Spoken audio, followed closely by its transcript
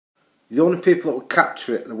The only people that would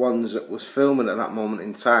capture it are the ones that was filming at that moment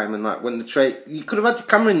in time. And like when you could have had your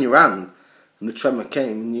camera in your hand and the tremor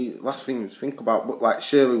came, and you last thing you think about, but like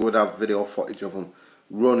Shirley would have video footage of them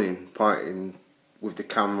running, pointing with the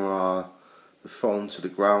camera or the phone to the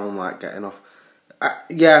ground, like getting off.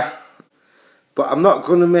 Yeah, but I'm not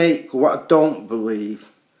going to make what I don't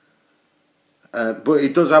believe. But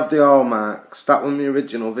it does have the hallmarks. That was my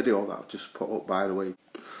original video that I've just put up, by the way.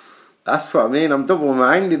 That's what I mean. I'm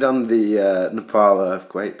double-minded on the Nepal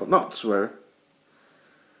earthquake, but not to worry.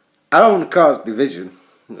 I don't want to cause division.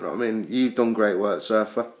 You know what I mean? You've done great work,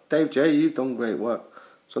 Surfer. Dave J, you've done great work.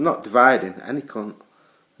 So I'm not dividing any cunt.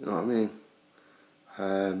 You know what I mean?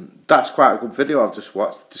 That's quite a good video I've just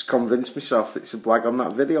watched. Just convinced myself it's a blag on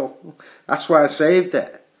that video. That's why I saved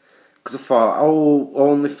it. Because I thought, oh,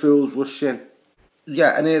 only fools rush in.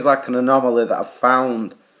 Yeah, and here's like an anomaly that I've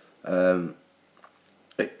found.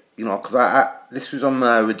 You know, because this was on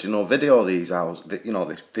my original video, these houses, you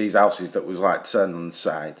know, these houses that was like turned on the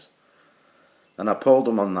sides. And I pulled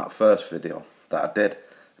them on that first video that I did.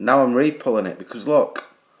 And now I'm re-pulling it because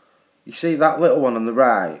look, you see that little one on the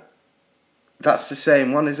right? That's the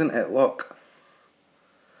same one, isn't it? Look.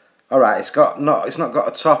 Alright, it's not got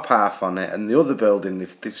a top half on it, and the other building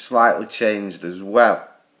they've slightly changed as well.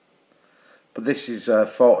 But this is a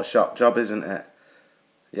Photoshop job, isn't it?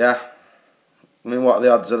 Yeah. I mean, what are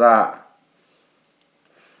the odds of that?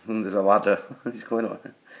 And there's a ladder. He's going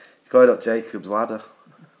up Jacob's ladder.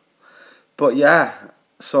 But yeah,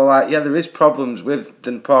 so like, yeah, there is problems with the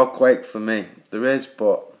Nepal quake for me. There is,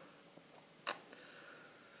 but...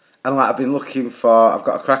 And like, I've been looking for... I've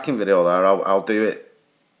got a cracking video there. I'll do it.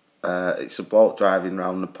 It's a boat driving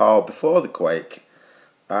around Nepal before the quake.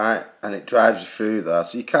 Right? And it drives you through there.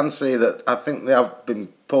 So you can see that I think they have been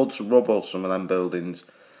pulled to rubble, some of them buildings.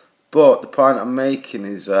 But the point I'm making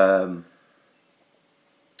is...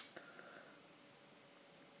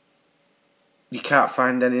 you can't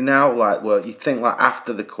find any now. Like, well, you think like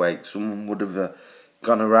after the quake, someone would have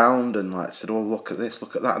gone around and like said, "Oh, look at this,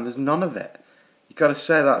 look at that," and there's none of it. You gotta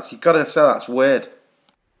say that's weird.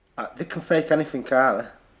 They can fake anything, can't they?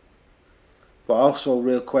 But also,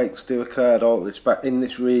 real quakes do occur, don't they? In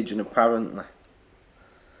this region, apparently.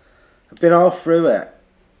 I've been all through it.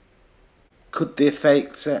 Could they have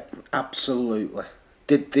faked it? Absolutely.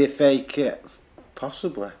 Did they fake it?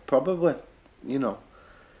 Possibly, probably. You know.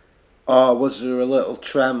 Or was there a little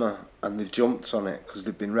tremor and they've jumped on it because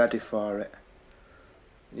they've been ready for it?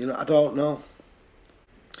 You know, I don't know.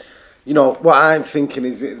 You know, what I'm thinking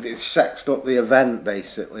is they've sexed up the event,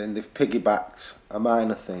 basically, and they've piggybacked a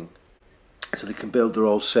minor thing. So they can build their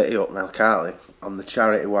whole city up now, can't they? On the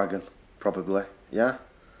charity wagon, probably, yeah?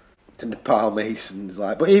 The Nepal Masons,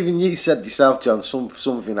 like... But even you said yourself, John,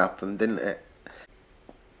 something happened, didn't it?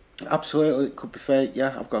 Absolutely, it could be fake,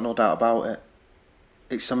 yeah, I've got no doubt about it.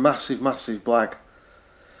 It's a massive, massive blag.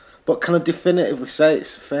 But can I definitively say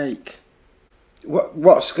it's fake?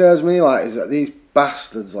 What scares me, like, is that these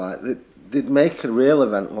bastards, like, they'd make a real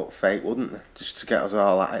event look fake, wouldn't they? Just to get us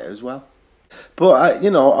all at it as well. But,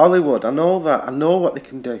 you know, Hollywood, I know that. I know what they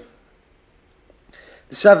can do.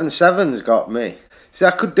 The 7-7's got me. See,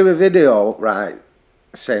 I could do a video, right,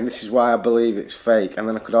 saying this is why I believe it's fake. And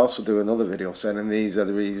then I could also do another video saying, and these are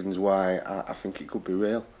the reasons why I think it could be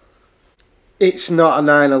real. It's not a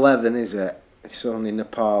 9/11, is it? It's only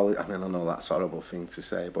Nepal. I mean, I know that's a horrible thing to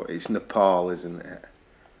say, but it's Nepal, isn't it?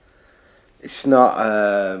 It's not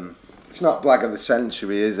blag of the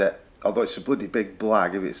century, is it? Although it's a bloody big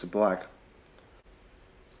blag if it's a blag.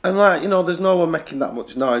 And like, you know, there's no one making that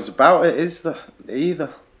much noise about it, is there?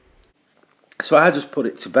 Either. So I just put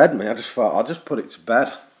it to bed, mate. I just thought I'll just put it to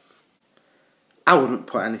bed. I wouldn't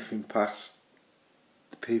put anything past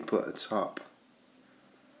the people at the top.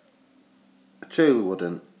 I truly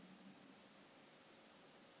wouldn't.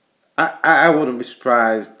 I wouldn't be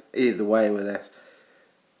surprised either way with this.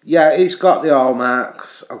 Yeah, it's got the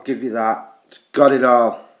hallmarks, I'll give you that. It's got it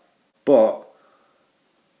all. But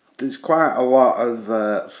there's quite a lot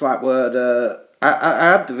of slight word.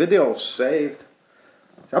 I had the videos saved.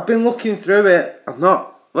 I've been looking through it.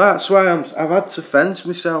 That's why I've had to fence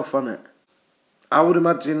myself on it. I would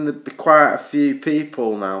imagine there'd be quite a few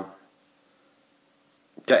people now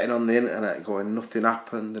getting on the internet going nothing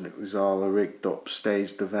happened and it was all a rigged up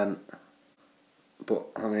staged event. But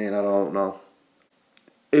I mean, I don't know.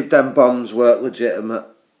 If them bombs weren't legitimate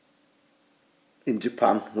in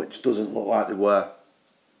Japan, which doesn't look like they were.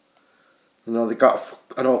 You know, they got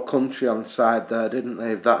an whole country on side there, didn't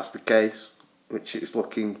they, if that's the case. Which it's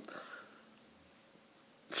looking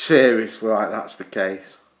seriously like that's the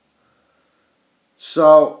case.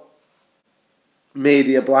 So,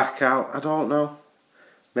 media blackout, I don't know.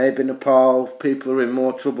 Maybe Nepal, people are in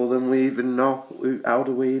more trouble than we even know. How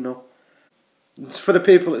do we know? It's for the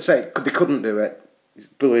people that say they couldn't do it.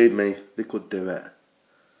 Believe me, they could do it.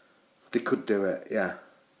 They could do it, yeah.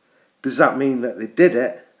 Does that mean that they did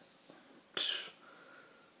it?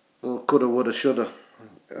 Well, coulda, woulda, shoulda.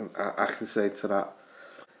 I can say to that.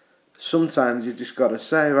 Sometimes you just got to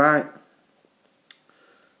say, right,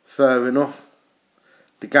 fair enough.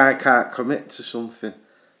 The guy can't commit to something.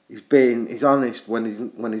 He's honest when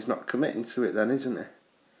he's not committing to it then, isn't he?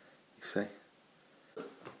 You see.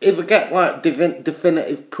 If I get like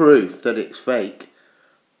definitive proof that it's fake,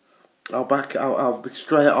 I'll back it out. I'll be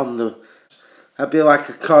straight on the. I'll be like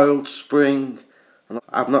a coiled spring.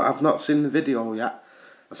 I've not seen the video yet.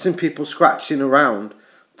 I've seen people scratching around,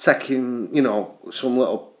 taking some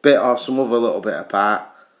little bit or some other little bit apart.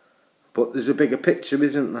 But there's a bigger picture,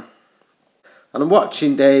 isn't there? And I'm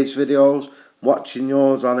watching Dave's videos, watching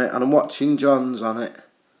yours on it, and I'm watching John's on it.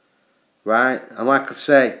 Right? And like I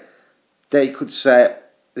say, they could sex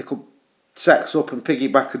up and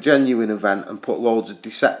piggyback a genuine event and put loads of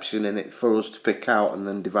deception in it for us to pick out and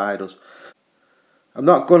then divide us. I'm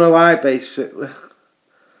not going to lie, basically.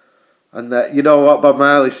 And you know what Bob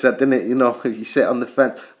Marley said, didn't it? If you sit on the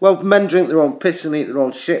fence. Well, men drink their own piss and eat their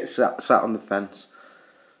own shit sat on the fence.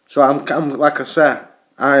 So I'm like I said,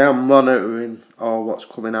 I am monitoring all what's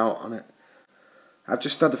coming out on it. I've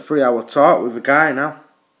just had a 3-hour talk with a guy now.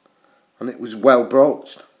 And it was well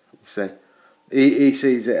broached, you see. He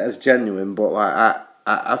sees it as genuine, but like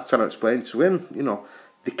I was trying to explain to him,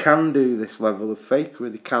 they can do this level of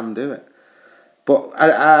fakery, they can do it. But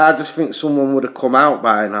I just think someone would have come out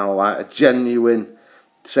by now, like a genuine,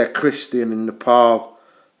 say, Christian in Nepal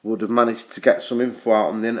would have managed to get some info out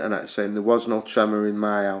on the internet saying there was no tremor in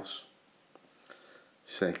my house.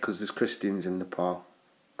 See, because there's Christians in Nepal,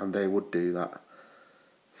 and they would do that.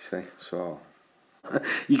 See, so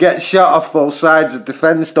you get shot off both sides of the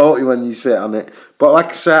fence, don't you, when you sit on it? But like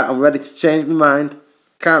I said, I'm ready to change my mind.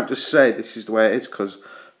 Can't just say this is the way it is because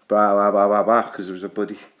blah blah blah blah blah because there was a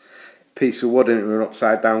bloody piece of wood in it with an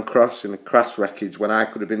upside down cross in a crash wreckage when I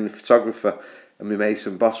could have been the photographer and my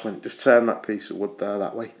mason boss went, just turn that piece of wood there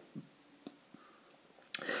that way.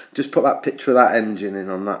 Just put that picture of that engine in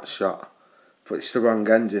on that shot. But it's the wrong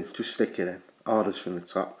engine, just stick it in. Orders from the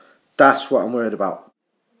top. That's what I'm worried about.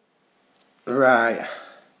 Right.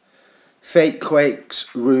 Fake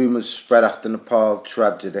quakes, rumours spread after Nepal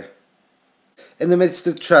tragedy. In the midst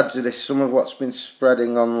of tragedy, some of what's been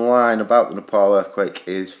spreading online about the Nepal earthquake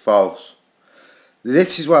is false.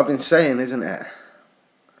 This is what I've been saying, isn't it?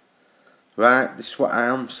 Right, this is what I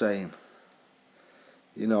am saying.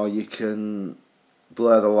 You can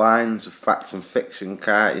blur the lines of fact and fiction,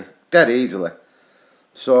 can't you? Dead easily.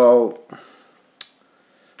 So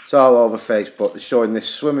it's all over Facebook. They're showing this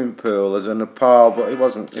swimming pool as a Nepal, but it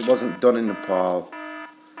wasn't done in Nepal.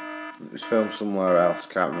 It was filmed somewhere else,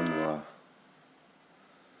 can't remember where.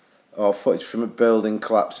 Oh, footage from a building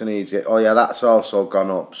collapse in Egypt. Oh yeah, that's also gone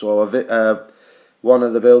up. So one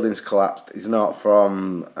of the buildings collapsed is not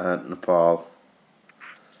from Nepal.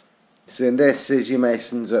 See, and this is your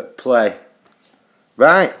Masons at play.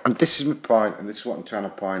 Right, and this is my point, and this is what I'm trying to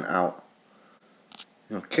point out.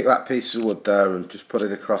 Kick that piece of wood there and just put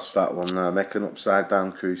it across that one there. Make an upside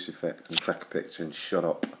down crucifix and take a picture and shut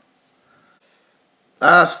up.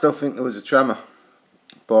 I still think there was a tremor,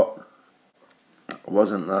 but it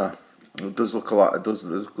wasn't there. It does look a lot. There's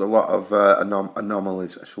a lot of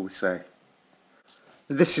anomalies, shall we say.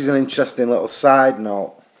 This is an interesting little side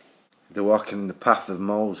note. They're walking the path of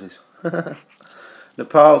Moses.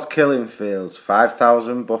 Nepal's killing fields.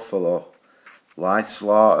 5,000 buffalo lie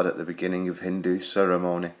slaughtered at the beginning of Hindu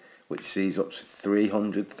ceremony, which sees up to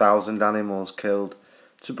 300,000 animals killed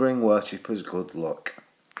to bring worshippers good luck.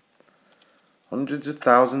 Hundreds of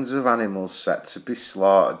thousands of animals set to be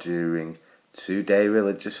slaughtered during 2-day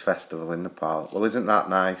religious festival in Nepal. Well, isn't that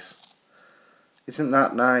nice? Isn't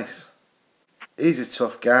that nice? He's a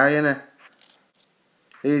tough guy, isn't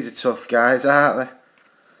he? He's a tough guy, aren't they?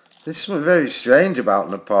 There's something very strange about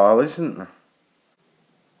Nepal, isn't there?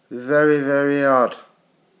 Very, very odd.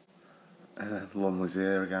 Lumley's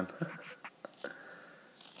here again.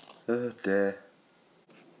 Oh dear.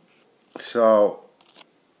 So,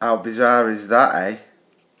 how bizarre is that, eh?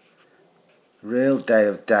 Real day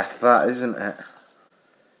of death, that, isn't it?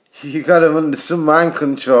 You got him under some mind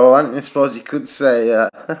control, haven't you? I suppose you could say,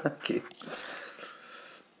 keep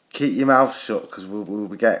your mouth shut, because we'll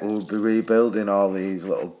be rebuilding all these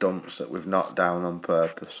little dumps that we've knocked down on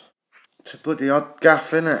purpose. It's a bloody odd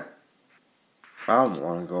gaff, innit? I wouldn't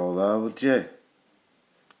want to go there, would you? Look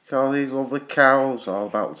at all these lovely cows all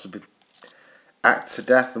about to be hacked to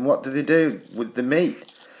death, and what do they do with the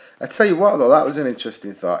meat? I tell you what though, that was an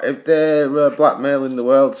interesting thought. If they're blackmailing the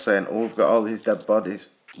world saying, oh, we've got all these dead bodies,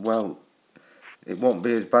 well, it won't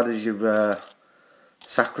be as bad as your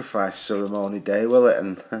sacrifice ceremony day, will it?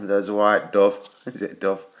 And there's a white dove. Is it a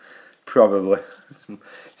dove? Probably.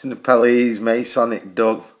 It's a Nepalese Masonic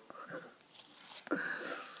dove.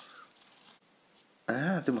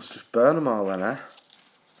 Ah, they must just burn them all then, eh?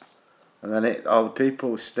 And then hit all the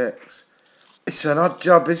people with sticks. It's an odd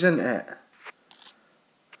job, isn't it?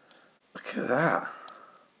 Look at that.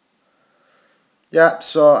 Yeah,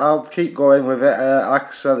 so I'll keep going with it. Like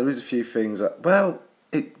I said, there is a few things that, well,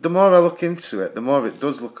 the more I look into it, the more it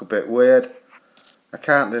does look a bit weird. I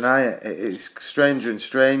can't deny it. It's stranger and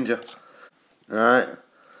stranger. Right?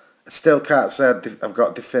 I still can't say I've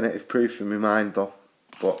got definitive proof in my mind though,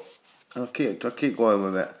 but I'll keep going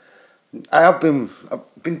with it. I've been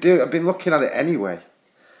looking at it anyway.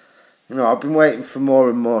 You know, I've been waiting for more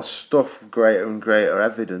and more stuff, greater and greater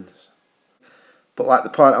evidence. But like the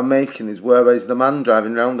point I'm making is, where is the man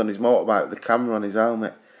driving around on his motorbike with the camera on his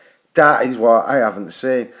helmet? That is what I haven't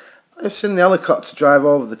seen. I've seen the helicopter drive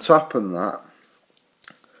over the top and that.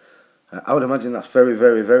 I would imagine that's very,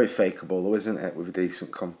 very, very fakeable though, isn't it, with a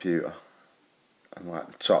decent computer? And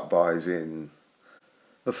like the top boys in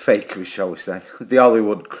the fakery, shall we say, the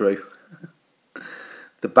Hollywood crew.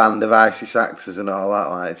 The band of ISIS actors and all that,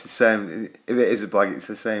 like, it's the same. If it is a blag, it's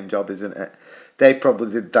the same job, isn't it? They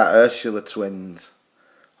probably did that Ursula twins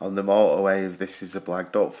on the motorway. If this is a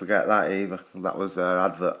blag, don't forget that either. That was their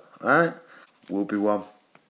advert, right? We'll be one.